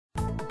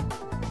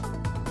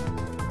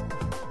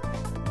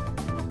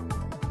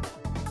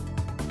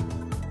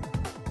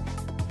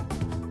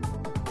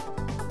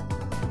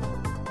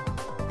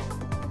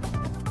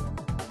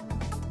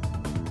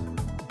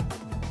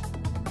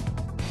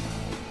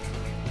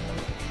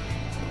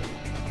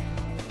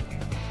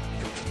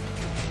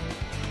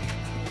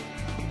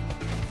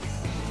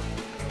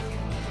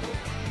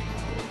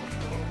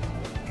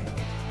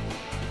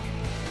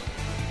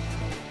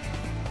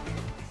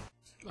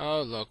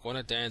Oh, look, one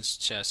of Dan's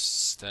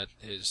chests that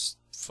is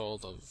full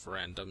of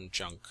random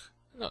junk.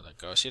 I know how that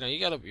goes. You know,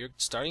 you're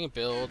starting a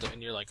build,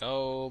 and you're like,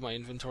 oh, my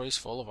inventory's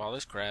full of all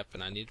this crap,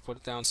 and I need to put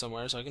it down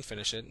somewhere so I can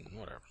finish it, and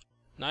whatever.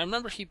 Now, I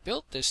remember he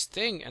built this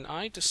thing, and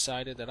I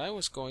decided that I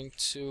was going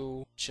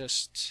to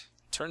just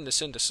turn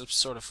this into some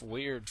sort of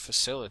weird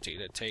facility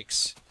that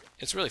takes...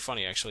 It's really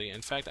funny, actually.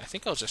 In fact, I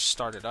think I'll just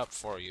start it up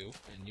for you,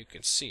 and you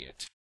can see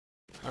it.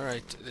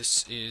 Alright,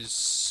 this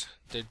is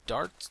the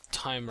dart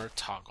timer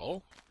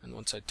toggle, and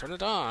once I turn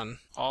it on,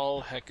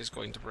 all heck is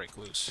going to break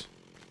loose.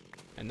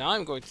 And now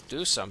I'm going to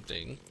do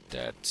something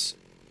that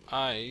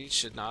I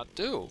should not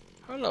do.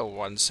 Hello,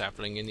 one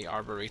sapling in the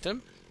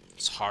arboretum.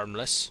 It's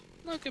harmless.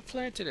 Look, I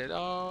planted it.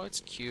 Oh,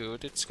 it's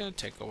cute. It's gonna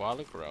take a while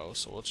to grow,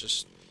 so we'll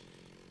just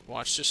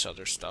watch this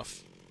other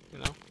stuff, you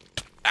know?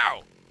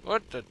 Ow!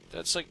 What the?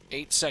 That's like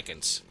 8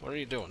 seconds. What are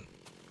you doing?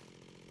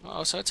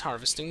 Oh, so it's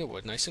harvesting the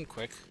wood nice and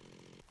quick.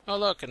 Oh,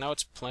 look, and now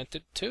it's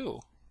planted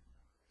too.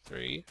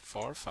 3,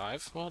 4,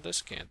 5. Well,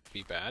 this can't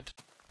be bad.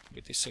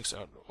 Get these things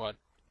out. What?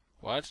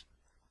 What?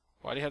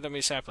 Why do you have that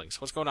many saplings?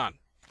 What's going on?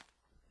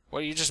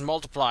 What, you just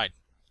multiplied?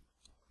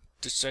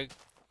 Just like,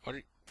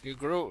 you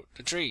grew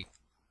the tree.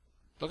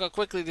 Look how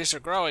quickly these are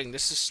growing.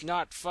 This is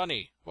not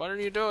funny. What are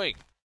you doing?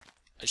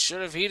 I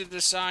should have heeded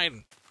the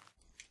sign.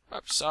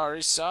 I'm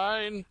sorry,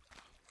 sign.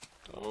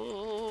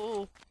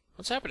 Oh,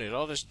 what's happening to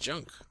all this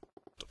junk?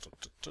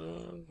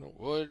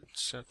 Wood.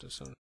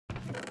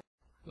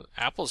 The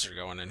apples are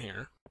going in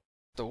here.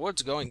 The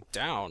wood's going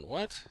down.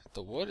 What?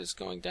 The wood is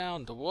going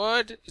down. The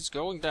wood is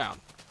going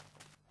down.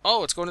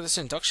 Oh, it's going to this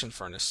induction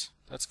furnace.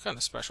 That's kind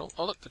of special.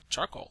 Oh, look, the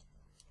charcoal.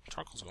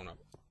 Charcoal's going up.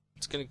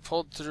 It's getting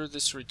pulled through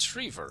this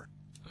retriever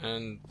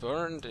and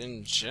burned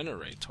in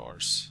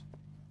generators.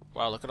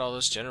 Wow, look at all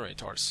those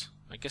generators.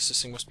 I guess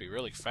this thing must be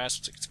really fast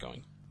once it gets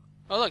going.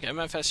 Oh, look,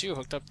 MFSU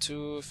hooked up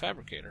to a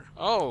fabricator.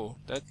 Oh,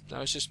 I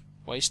was just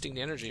wasting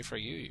the energy for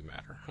UU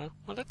matter, huh?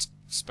 Well, that's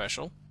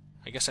special.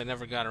 I guess I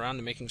never got around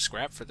to making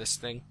scrap for this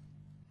thing.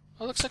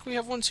 Oh, looks like we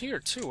have ones here,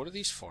 too. What are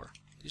these for?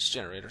 These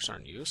generators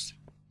aren't used.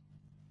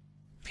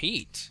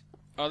 Peat.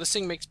 Oh, this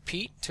thing makes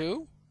peat,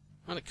 too?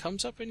 And it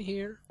comes up in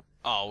here.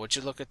 Oh, would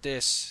you look at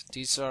this?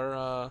 These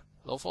are,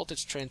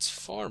 low-voltage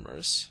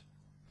transformers.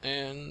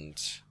 And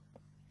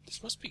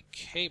this must be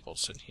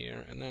cables in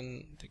here, and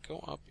then they go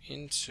up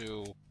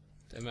into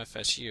the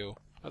MFSU.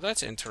 Oh,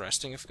 that's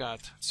interesting. I've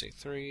got, let's see,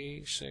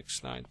 3,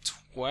 6, 9,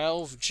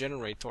 12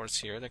 generators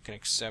here that can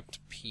accept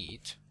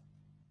peat.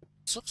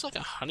 This looks like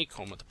a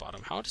honeycomb at the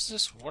bottom. How does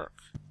this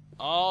work?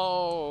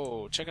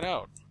 Oh, check it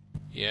out.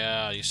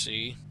 Yeah, you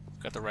see?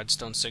 Got the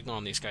redstone signal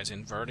on these guys,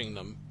 inverting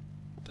them.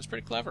 That's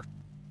pretty clever.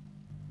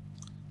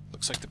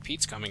 Looks like the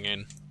peat's coming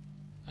in.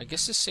 I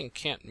guess this thing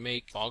can't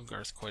make bog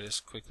earth quite as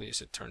quickly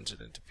as it turns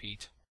it into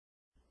peat.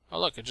 Oh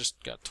look, I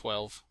just got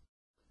 12.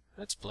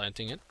 That's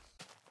planting it.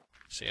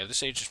 So yeah,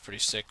 this age is pretty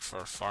sick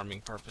for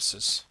farming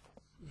purposes.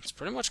 It's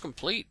pretty much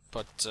complete,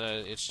 but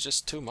it's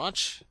just too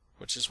much,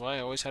 which is why I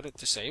always had it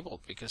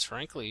disabled, because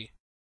frankly,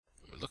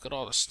 look at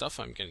all the stuff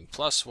I'm getting.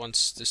 Plus,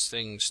 once this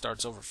thing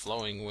starts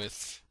overflowing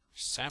with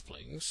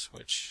saplings,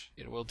 which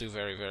it will do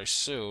very, very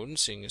soon,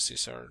 seeing as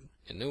these are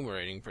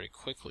enumerating pretty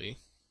quickly,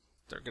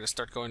 they're going to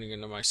start going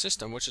into my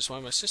system, which is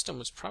why my system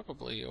was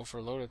probably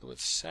overloaded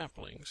with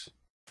saplings.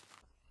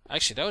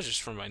 Actually, that was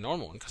just from my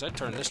normal one, because I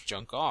turned this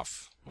junk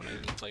off when I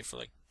didn't play for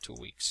like 2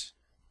 weeks.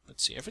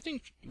 Let's see,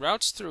 everything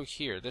routes through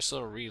here, this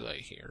little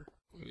relay here.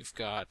 We've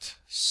got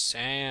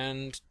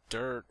sand,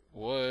 dirt,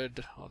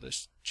 wood, all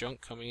this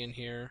junk coming in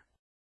here.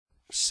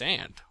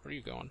 Sand? Where are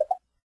you going?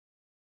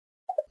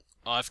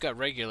 Oh, I've got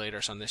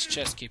regulators on this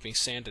chest keeping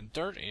sand and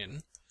dirt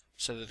in,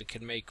 so that it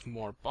can make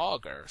more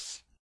bog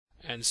earth.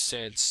 And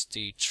since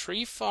the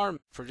tree farm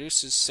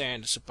produces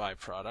sand as a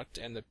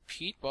byproduct, and the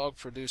peat bog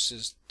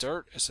produces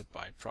dirt as a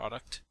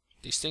byproduct,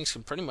 these things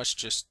can pretty much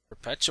just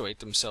perpetuate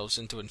themselves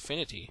into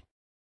infinity.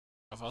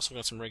 I've also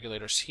got some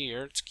regulators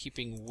here. It's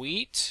keeping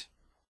wheat.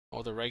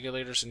 All the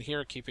regulators in here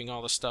are keeping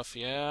all the stuff.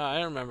 Yeah,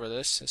 I remember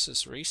this. This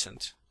is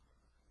recent.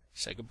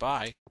 Say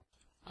goodbye.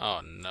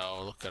 Oh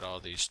no, look at all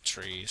these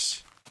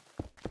trees.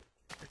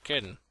 You're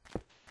kidding.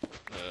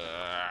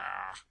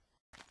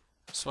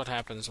 That's what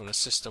happens when a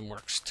system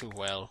works too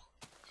well.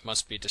 It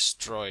must be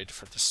destroyed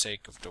for the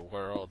sake of the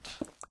world.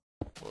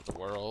 Or the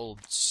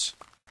worlds.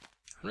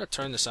 I'm gonna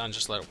turn this on,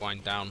 just let it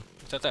wind down.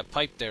 Without that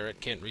pipe there, it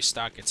can't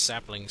restock its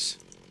saplings.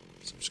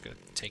 So I'm just gonna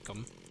take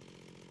them.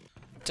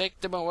 Take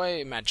them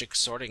away, magic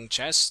sorting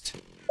chest.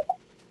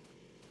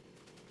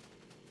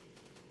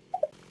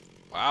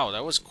 Wow,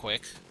 that was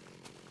quick.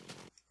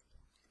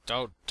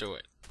 Don't do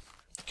it.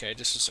 Okay,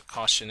 this is a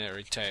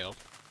cautionary tale.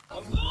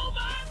 Oh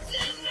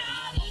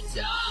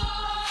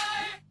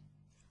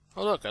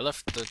look, I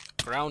left the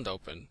ground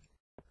open.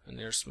 And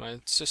there's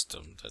my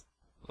system that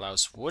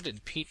allows wood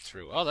and peat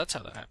through. Oh, that's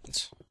how that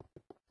happens.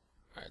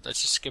 Alright,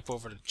 let's just skip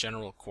over to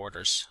general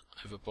quarters.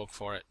 I have a book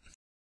for it.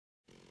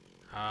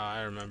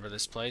 I remember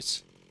this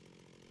place.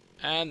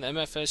 And the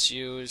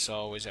MFSU is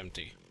always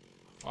empty.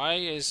 Why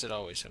is it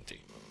always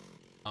empty?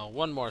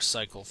 One more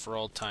cycle for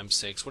old time's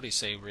sakes. What do you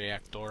say,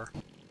 reactor?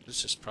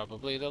 This is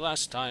probably the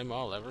last time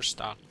I'll ever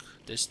stock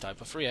this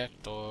type of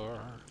reactor.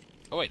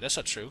 Oh wait, that's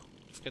not true.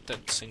 Forget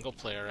that single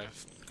player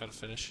I've got to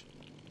finish.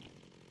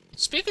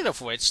 Speaking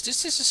of which,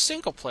 this is a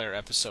single player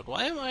episode.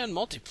 Why am I on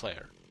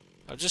multiplayer?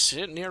 I'm just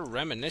sitting here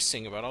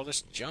reminiscing about all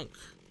this junk.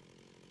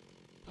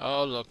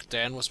 Oh look,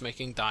 Dan was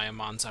making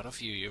diamonds out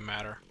of you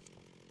matter.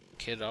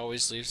 Kid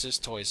always leaves his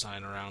toys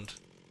lying around.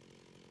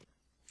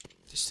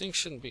 This thing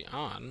shouldn't be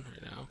on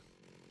right now.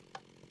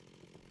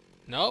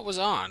 No, it was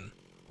on.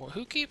 Well,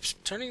 who keeps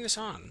turning this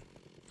on?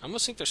 I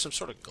almost think there's some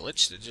sort of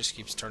glitch that just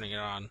keeps turning it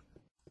on.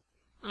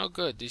 Oh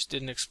good, these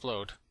didn't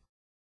explode.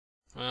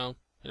 Well,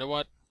 you know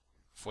what?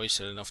 I've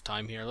wasted enough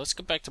time here. Let's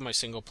get back to my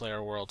single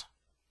player world.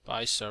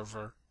 Bye,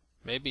 server.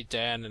 Maybe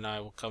Dan and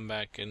I will come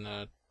back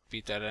and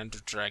beat that Ender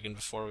Dragon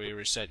before we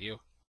reset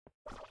you.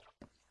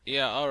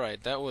 Yeah,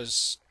 alright, that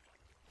was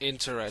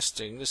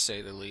interesting to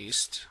say the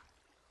least.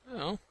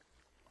 Well,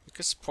 I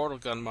guess the portal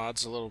gun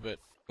mod's a little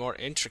bit more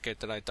intricate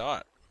than I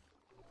thought.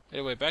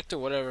 Anyway, back to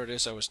whatever it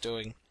is I was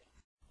doing.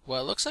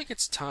 Well, it looks like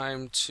it's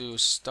time to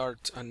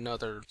start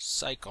another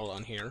cycle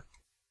on here.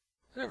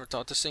 I never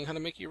taught this thing how to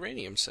make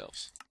uranium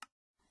cells.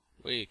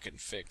 We can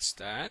fix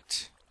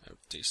that.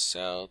 Empty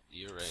cell,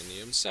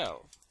 uranium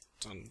cell.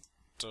 Dun,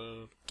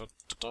 dun, dun,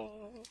 dun,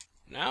 dun.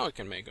 Now I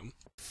can make them.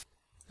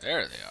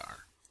 There they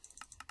are.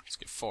 Let's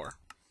get 4.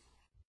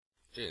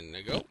 In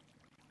they go.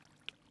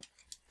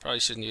 Probably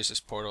shouldn't use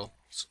this portal.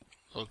 It's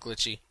a little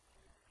glitchy.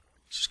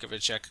 Let's just give it a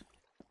check.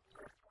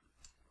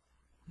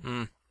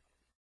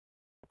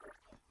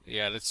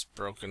 Yeah, that's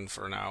broken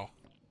for now.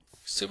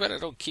 It's too bad I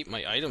don't keep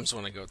my items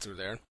when I go through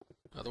there.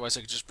 Otherwise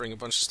I could just bring a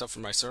bunch of stuff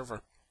from my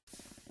server.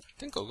 I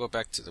think I'll go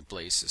back to the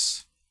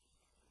blazes.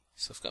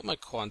 So I've got my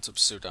quantum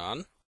suit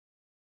on.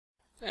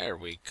 There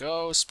we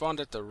go. Spawned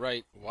at the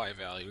right Y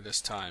value this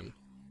time.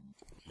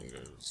 I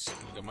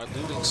got my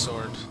looting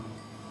sword.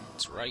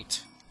 That's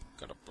right.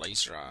 Got a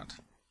blaze rod.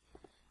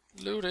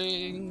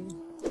 Looting.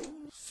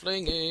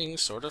 Flinging.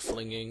 Sort of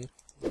flinging.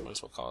 Might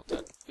as well call it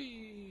that.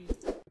 Whee.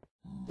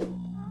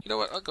 You know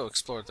what? I'll go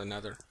explore the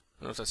nether. I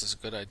don't know if this is a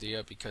good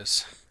idea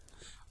because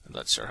I'm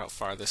not sure how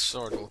far this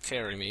sword will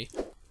carry me.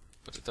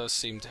 But it does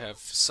seem to have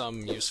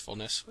some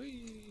usefulness.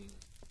 Whee.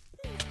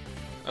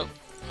 Oh,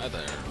 hi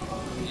there.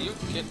 You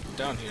get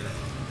down here.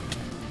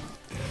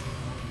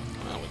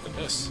 Wow, look at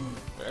this.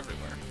 They're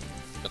everywhere.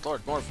 Good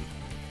lord, more of them.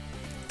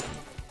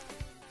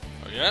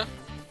 Oh yeah?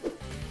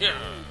 Yeah!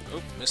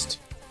 Oh, missed.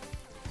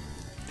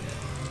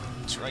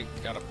 That's right,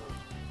 got him.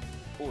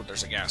 Oh,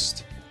 there's a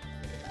ghast.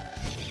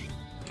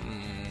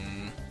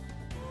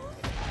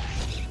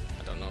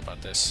 I don't know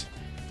about this.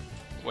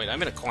 Wait,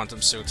 I'm in a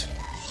quantum suit.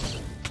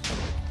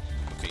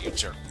 Okay, you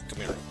jerk. Come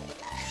here.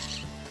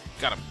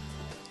 Got him.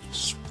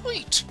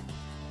 Sweet!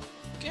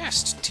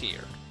 Ghast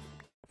tier.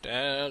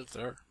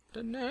 Nether.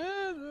 The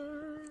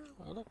nether.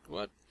 Oh, look,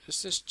 what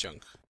is this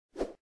junk?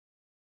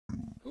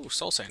 Ooh,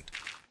 soul sand.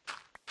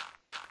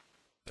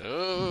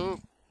 Oh,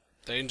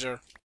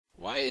 danger.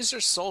 Why is there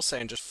soul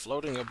sand just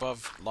floating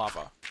above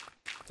lava?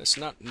 That's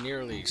not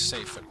nearly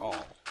safe at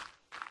all.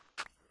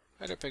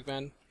 Hi there,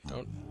 pigman.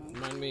 Don't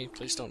mind me.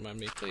 Please don't mind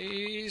me.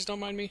 Please don't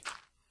mind me.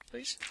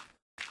 Please?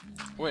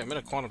 Wait, I'm in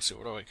a quantum suit.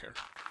 What do I care?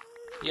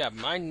 Yeah,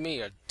 mind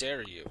me, I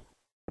dare you.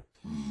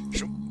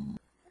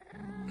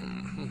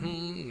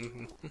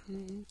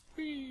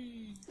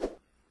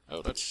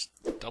 Oh, that's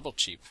double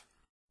cheap.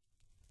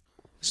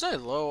 Isn't I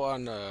low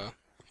on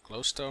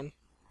glowstone?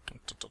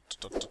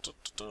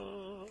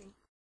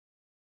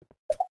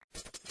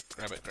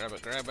 Grab it, grab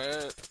it, grab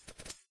it.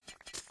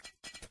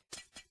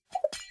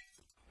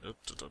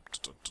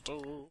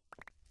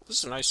 This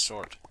is a nice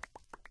sword.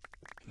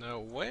 Now,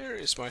 where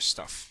is my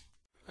stuff?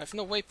 I have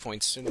no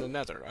waypoints in the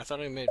nether. I thought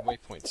I made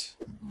waypoints.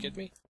 Get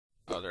me?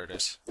 Oh, there it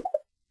is.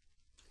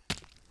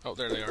 Oh,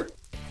 there they are.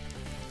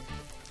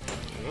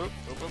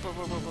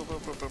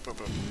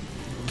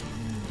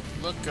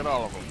 Look at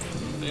all of them.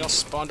 They all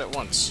spawned at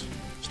once.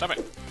 Stop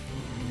it!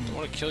 Don't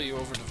want to kill you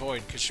over the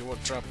void because you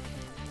won't be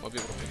able to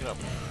pick it up.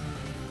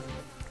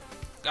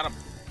 Got him!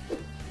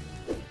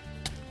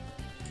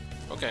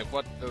 Okay,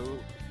 what? Oh.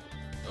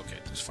 Okay,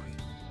 that's fine.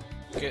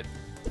 Get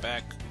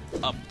back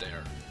up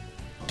there.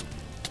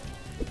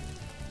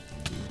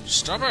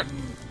 Stop it!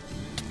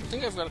 I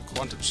think I've got a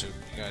quantum suit,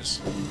 you guys.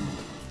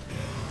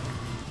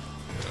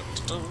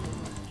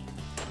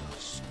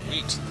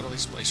 Sweet, look at all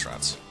these blaze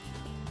rods.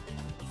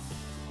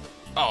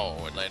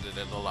 Oh, it landed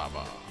in the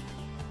lava.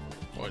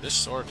 Boy, this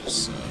sword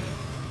is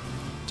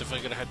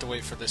definitely gonna have to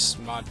wait for this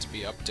mod to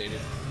be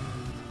updated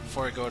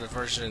before I go to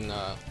version,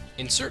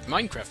 insert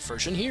Minecraft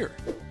version here.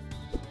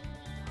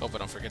 Hope I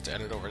don't forget to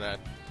edit over that.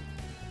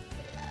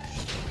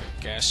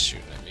 Gas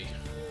shooting at me.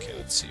 Okay,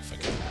 let's see if I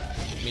can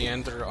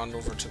meander on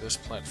over to this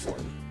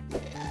platform.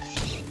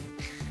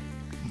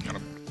 Got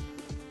him.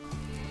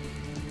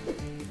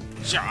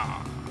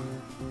 Ja!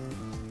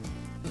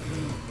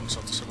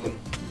 Insult to someone.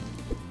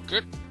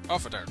 Get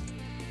off of there.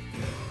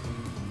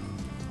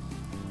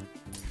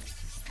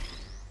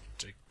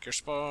 Take your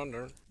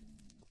spawner.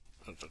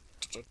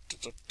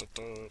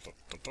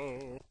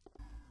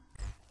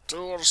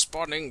 Dual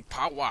spawning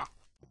power.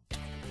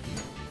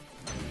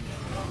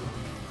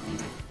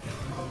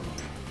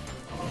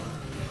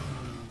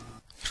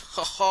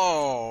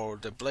 Oh,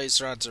 the blaze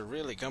rods are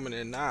really coming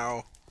in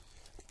now.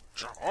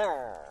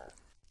 Alright,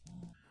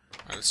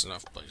 that's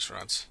enough blaze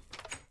rods.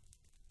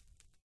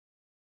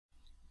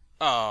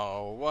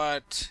 Oh,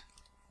 what?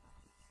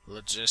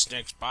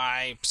 Logistics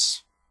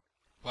pipes.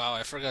 Wow,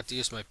 I forgot to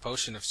use my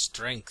potion of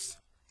strength.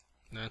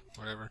 Nah,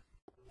 whatever.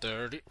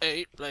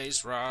 38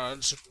 blaze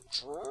rods.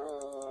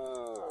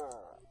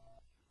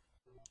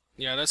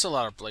 Yeah, that's a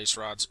lot of blaze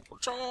rods.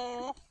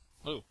 Oh,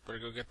 better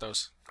go get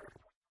those.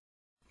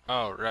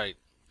 Oh, right.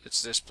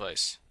 It's this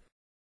place.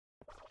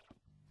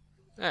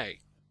 Hey,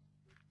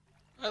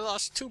 I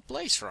lost 2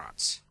 blaze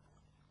rods.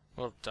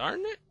 Well,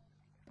 darn it.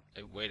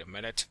 Hey, wait a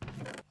minute.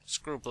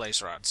 Screw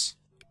blaze rods.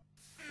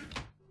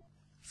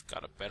 I've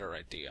got a better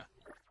idea.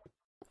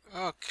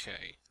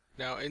 Okay.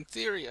 Now, in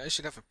theory, I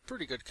should have a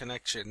pretty good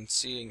connection,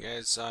 seeing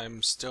as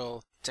I'm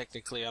still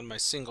technically on my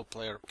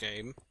single-player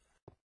game.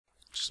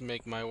 Just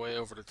make my way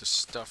over to the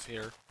stuff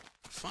here.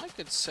 If I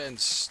could send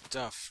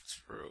stuff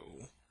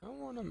through, I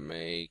want to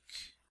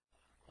make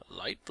a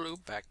light blue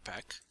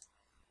backpack.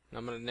 And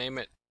I'm going to name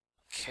it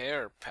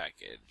Care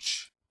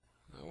Package.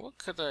 Now, what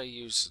could I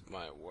use in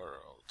my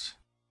world?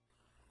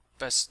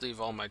 Best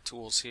leave all my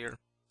tools here.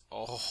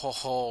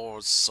 Oh,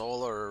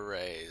 solar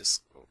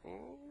arrays.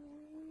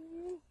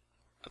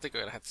 I think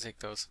I'm gonna have to take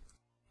those.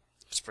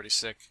 It's pretty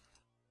sick.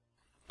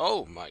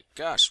 Oh my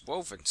gosh,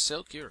 woven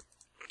silk.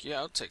 Yeah,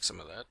 I'll take some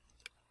of that.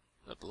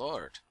 Good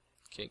lord.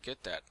 Can't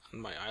get that on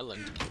my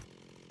island.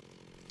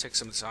 Take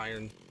some of this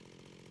iron.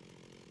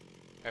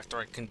 After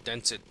I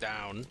condense it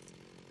down.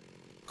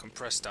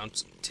 Compress down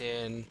some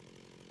tin.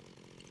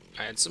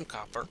 Add some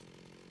copper.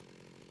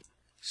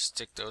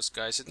 Stick those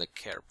guys in the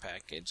care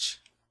package.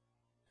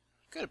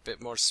 Got a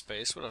bit more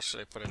space. What else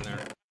should I put in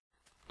there?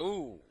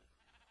 Ooh,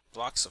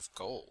 blocks of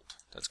gold.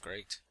 That's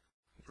great.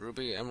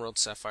 Ruby, emerald,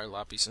 sapphire,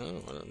 lapis.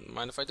 Oh, I don't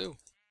mind if I do.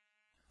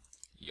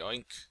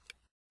 Yoink.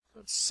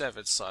 That's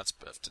 7 slots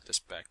left in this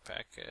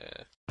backpack.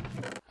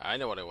 I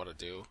know what I want to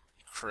do.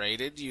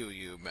 Created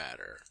UU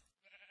matter.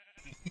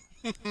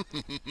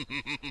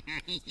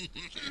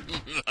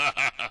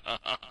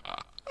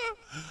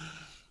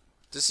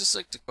 This is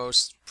like the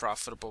most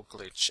profitable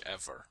glitch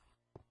ever.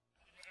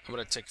 I'm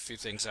gonna take a few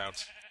things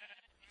out,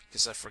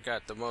 because I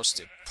forgot the most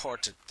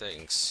important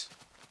things.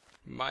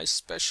 My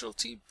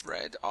specialty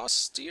bread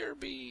austere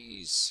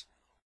bees.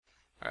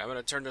 Alright, I'm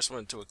gonna turn this one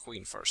into a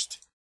queen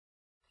first.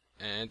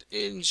 And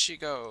in she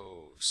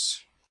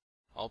goes.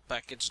 All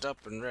packaged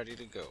up and ready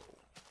to go.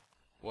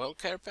 Well,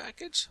 care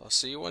package, I'll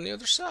see you on the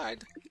other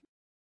side.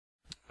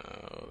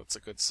 Oh, that's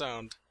a good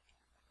sound.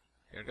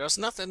 Here goes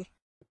nothing.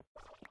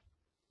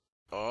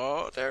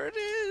 Oh, there it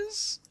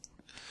is.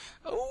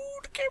 Oh,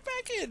 the care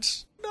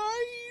package.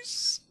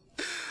 Nice.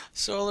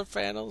 Solar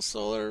panels,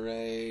 solar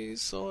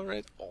arrays, solar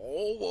arrays.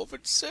 Oh,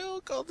 woven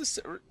silk. All this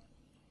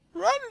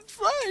rotten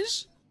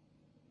flesh.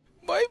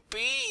 My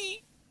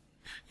bee.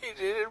 He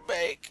didn't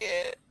make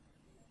it.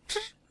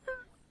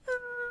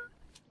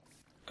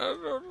 I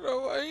don't know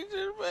why he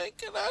didn't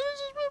make it. I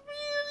just my bee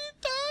and he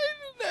died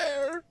in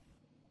there.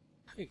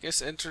 I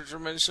guess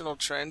interdimensional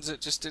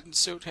transit just didn't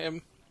suit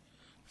him.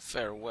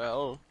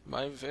 Farewell,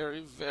 my very,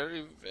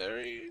 very,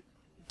 very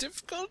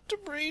difficult to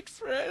breed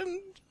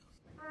friend.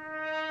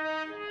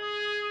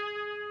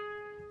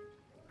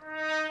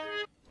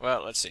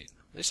 Well, let's see.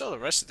 At least all the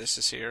rest of this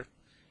is here.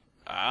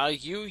 Ah,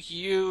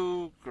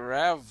 you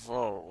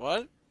gravel.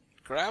 What?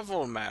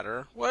 Gravel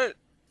matter? What?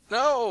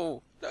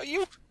 No,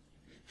 you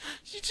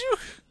do.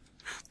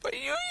 But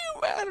you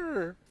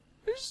matter.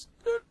 There's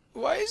no,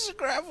 why is it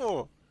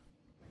gravel?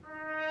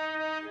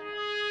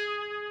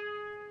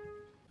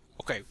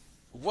 Okay,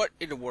 what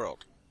in the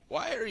world?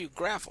 Why are you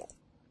gravel?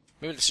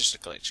 Maybe it's just a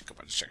glitch. Come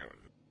on, check it out.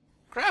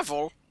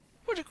 Gravel?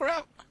 What a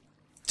gravel?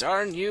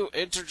 Darn you,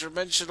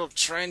 interdimensional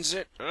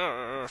transit.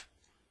 I'm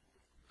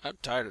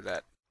tired of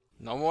that.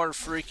 No more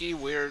freaky,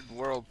 weird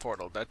world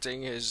portal. That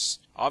thing is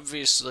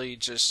obviously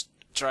just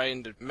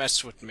trying to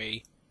mess with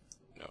me.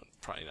 No,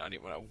 probably not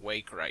even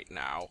awake right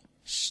now.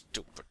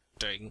 Stupid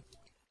thing.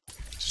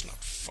 It's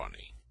not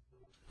funny.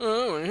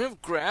 Oh, I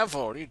have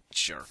gravel, you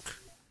jerk.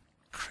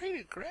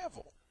 Created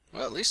gravel.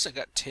 Well, at least I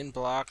got tin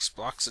blocks,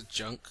 blocks of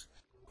junk.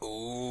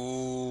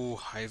 Ooh,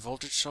 high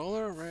voltage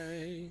solar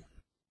array.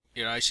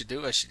 You know what I should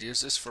do? I should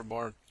use this for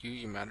more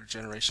UU matter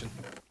generation.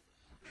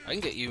 I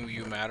can get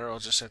UU matter, I'll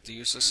just have to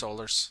use the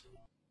solars.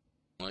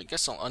 Well, I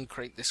guess I'll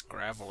uncrate this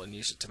gravel and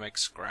use it to make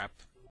scrap.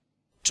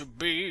 To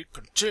be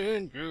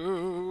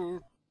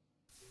continued.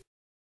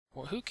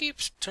 Well, who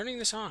keeps turning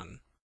this on?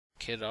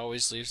 Kid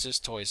always leaves his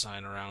toys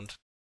lying around.